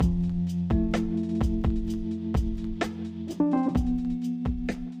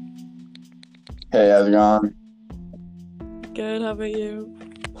Hey, how's it going? Good, how about you?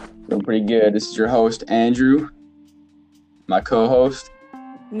 Doing pretty good. This is your host, Andrew, my co-host.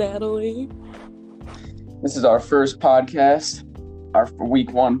 Natalie. This is our first podcast, our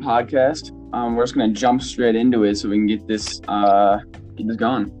week one podcast. We're just gonna jump straight into it so we can get this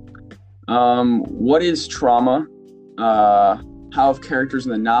going. What is trauma? How have characters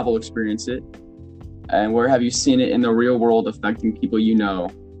in the novel experienced it? And where have you seen it in the real world affecting people you know?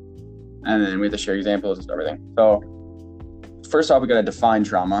 And then we have to share examples and everything. So first off, we gotta define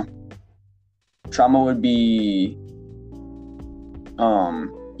trauma. Trauma would be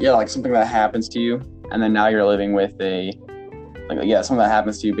like something that happens to you and then now you're living with something that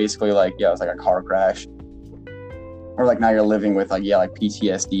happens to you basically it's like a car crash, or like now you're living with like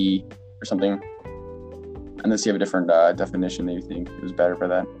PTSD or something. Unless you have a different definition that you think is better for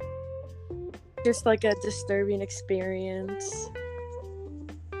that. Just like a disturbing experience.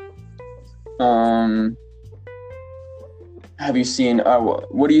 Have you seen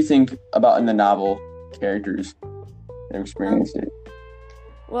what do you think about in the novel characters that have experienced it?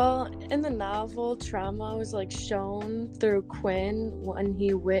 Well, in the novel, trauma was like shown through Quinn when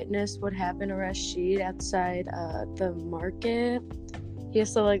he witnessed what happened to Rashid outside the market. He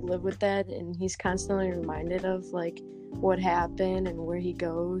has to like live with that, and he's constantly reminded of like what happened, and where he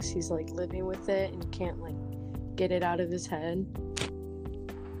goes he's like living with it and can't like get it out of his head.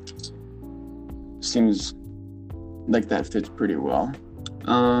 Seems like that fits pretty well.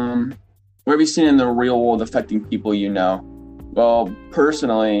 What have you seen in the real world affecting people you know? Well,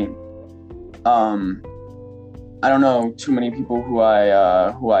 personally, I don't know too many people who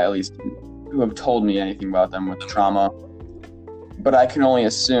have told me anything about them with trauma, but I can only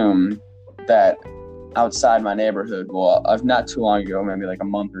assume that outside my neighborhood, not too long ago, maybe like a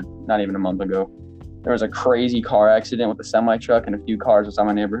month or not even a month ago, there was a crazy car accident with a semi truck and a few cars outside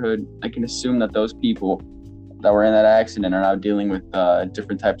my neighborhood. I can assume that those people that were in that accident are now dealing with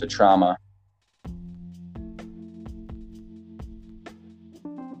different types of trauma.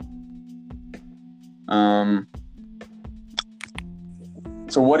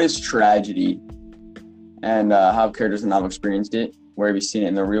 So what is tragedy, and how have characters in the novel experienced it? Where have you seen it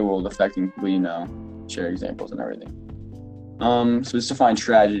in the real world affecting people you know? Share examples and everything. So let's define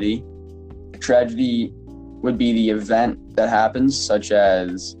tragedy. Tragedy would be the event that happens, such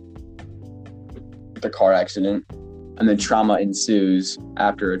as the car accident, and then trauma ensues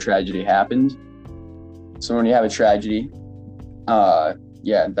after a tragedy happens. So when you have a tragedy,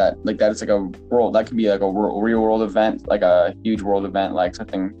 that's like a world, that could be like a real world event, like a huge world event, like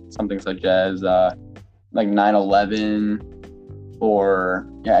something such as like 9/11, or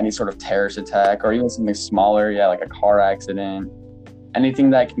any sort of terrorist attack, or even something smaller, like a car accident. Anything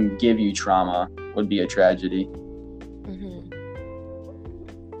that can give you trauma would be a tragedy. Mm-hmm.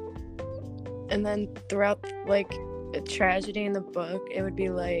 And then throughout like a tragedy in the book, it would be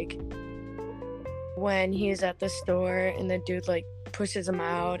like when he's at the store and the dude like pushes him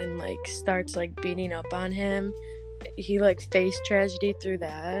out and like starts like beating up on him. He like faced tragedy through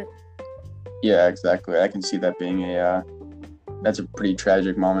that. Yeah, exactly. I can see that being that's a pretty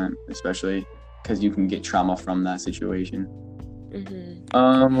tragic moment, especially because you can get trauma from that situation.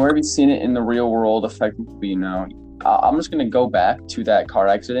 Mm-hmm. Where have you seen it in the real world affecting people you know? I'm just gonna go back to that car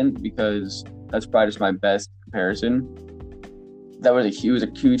accident because that's probably just my best comparison. That was a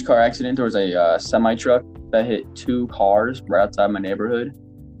huge car accident. There was a semi truck that hit two cars right outside my neighborhood.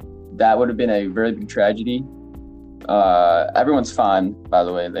 That would have been a very big tragedy. Everyone's fine, by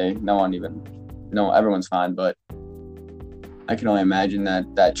the way. Everyone's fine, but I can only imagine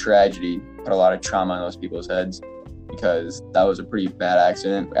that tragedy put a lot of trauma in those people's heads, because that was a pretty bad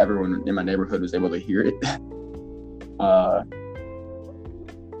accident. Everyone in my neighborhood was able to hear it.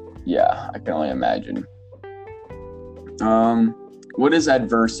 I can only imagine. What is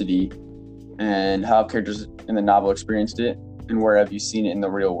adversity, and how have characters in the novel experienced it, and where have you seen it in the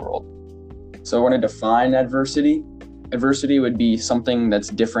real world? So I want to define adversity. Adversity would be something that's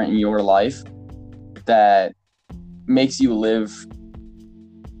different in your life that makes you live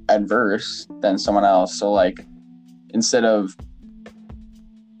adverse than someone else. So like I'm just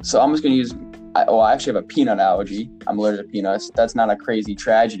going to use, I actually have a peanut allergy. I'm allergic to peanuts. That's not a crazy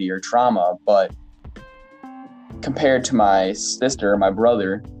tragedy or trauma, but compared to my sister, my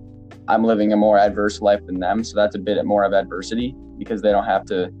brother, I'm living a more adverse life than them. So that's a bit more of adversity because they don't have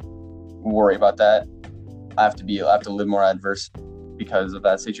to worry about that. I have to live more adverse because of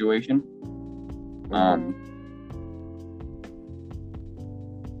that situation.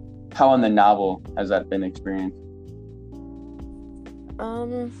 How in the novel has that been experienced?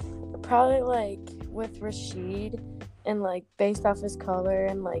 Probably like with Rashid, and like based off his color,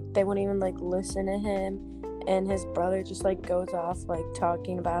 and like they wouldn't even like listen to him, and his brother just like goes off like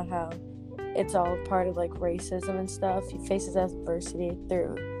talking about how it's all part of like racism and stuff. He faces adversity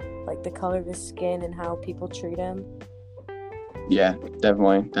through like the color of his skin and how people treat him. Yeah,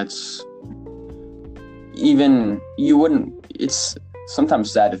 definitely. That's even you wouldn't. It's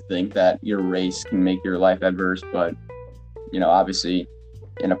sometimes sad to think that your race can make your life adverse, but obviously,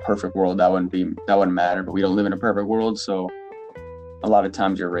 in a perfect world, that wouldn't matter. But we don't live in a perfect world, so a lot of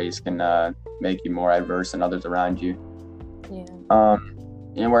times your race can make you more adverse than others around you. Yeah.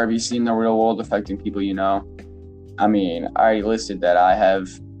 And where have you seen the real world affecting people you know? I mean, I already listed that I have,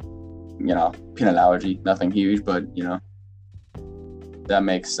 peanut allergy, nothing huge, but that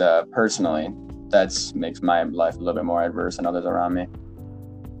makes personally, makes my life a little bit more adverse than others around me.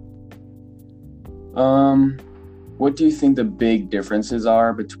 What do you think the big differences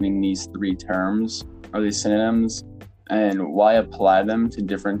are between these three terms? Are they synonyms? And why apply them to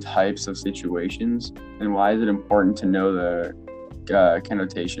different types of situations? And why is it important to know the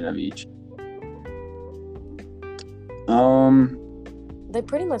connotation of each? They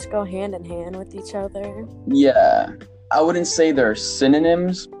pretty much go hand in hand with each other. Yeah, I wouldn't say they're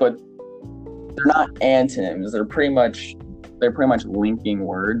synonyms, but they're not antonyms. They're pretty much linking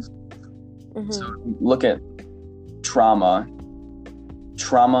words. Mm-hmm. So look at trauma.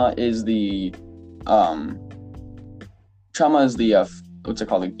 Trauma is the what's it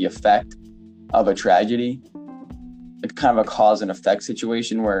called? Like the effect of a tragedy. It's kind of a cause and effect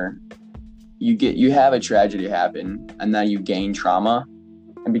situation where you have a tragedy happen and then you gain trauma,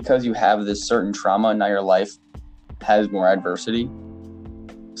 and because you have this certain trauma, now your life has more adversity.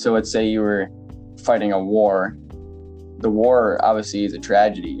 So let's say you were fighting a war. The war obviously is a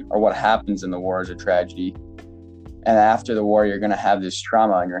tragedy, or what happens in the war is a tragedy. And after the war, you're going to have this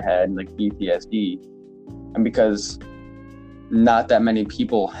trauma in your head, like PTSD. And because not that many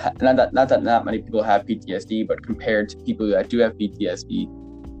people, not many people have PTSD, but compared to people that do have PTSD,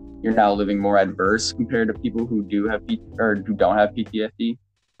 you're now living more adverse compared to people who do have who don't have PTSD.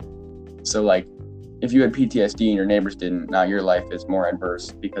 So like, if you had PTSD and your neighbors didn't, now your life is more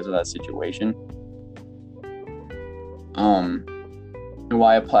adverse because of that situation. And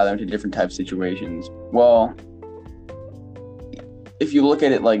why apply them to different types of situations? Well, if you look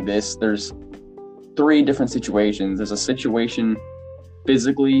at it like this, there's three different situations. There's a situation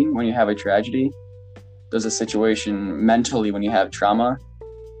physically when you have a tragedy. There's a situation mentally when you have trauma.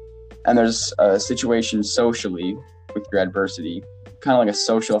 And there's a situation socially with your adversity. Kind of like a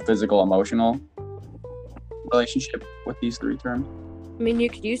social, physical, emotional relationship with these three terms. I mean, you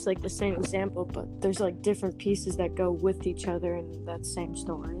could use like the same example, but there's like different pieces that go with each other in that same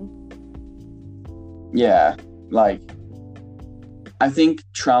story. Yeah, like I think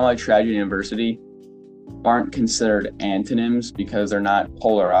trauma, tragedy, and adversity aren't considered antonyms because they're not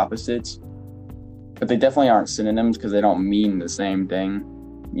polar opposites, but they definitely aren't synonyms because they don't mean the same thing.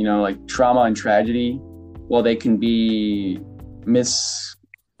 Like trauma and tragedy, while they can be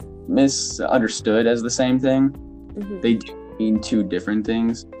misunderstood as the same thing, Mm-hmm. they do mean two different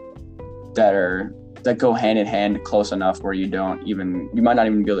things that go hand in hand close enough where you might not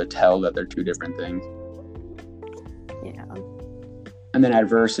even be able to tell that they're two different things. Yeah. And then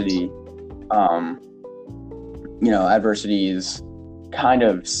adversity, adversity is kind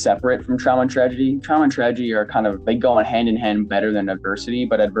of separate from trauma and tragedy. Trauma and tragedy are they go hand in hand better than adversity,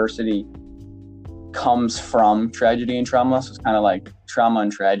 but adversity comes from tragedy and trauma. So it's kind of like trauma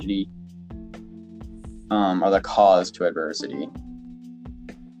and tragedy are the cause to adversity.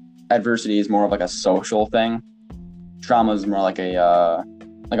 Adversity is more of like a social thing. Trauma is more like a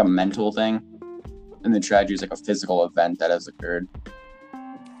mental thing, and then tragedy is like a physical event that has occurred.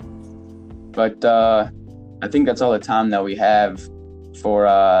 But I think that's all the time that we have for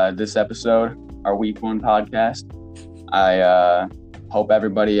this episode, our week 1 podcast. I hope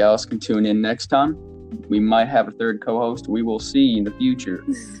everybody else can tune in next time. We might have a third co-host. We will see in the future.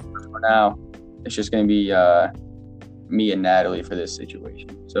 For now, it's just going to be me and Natalie for this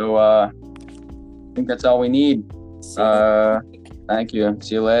situation. So I think that's all we need. Thank you.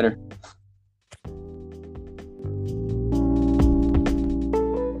 See you later.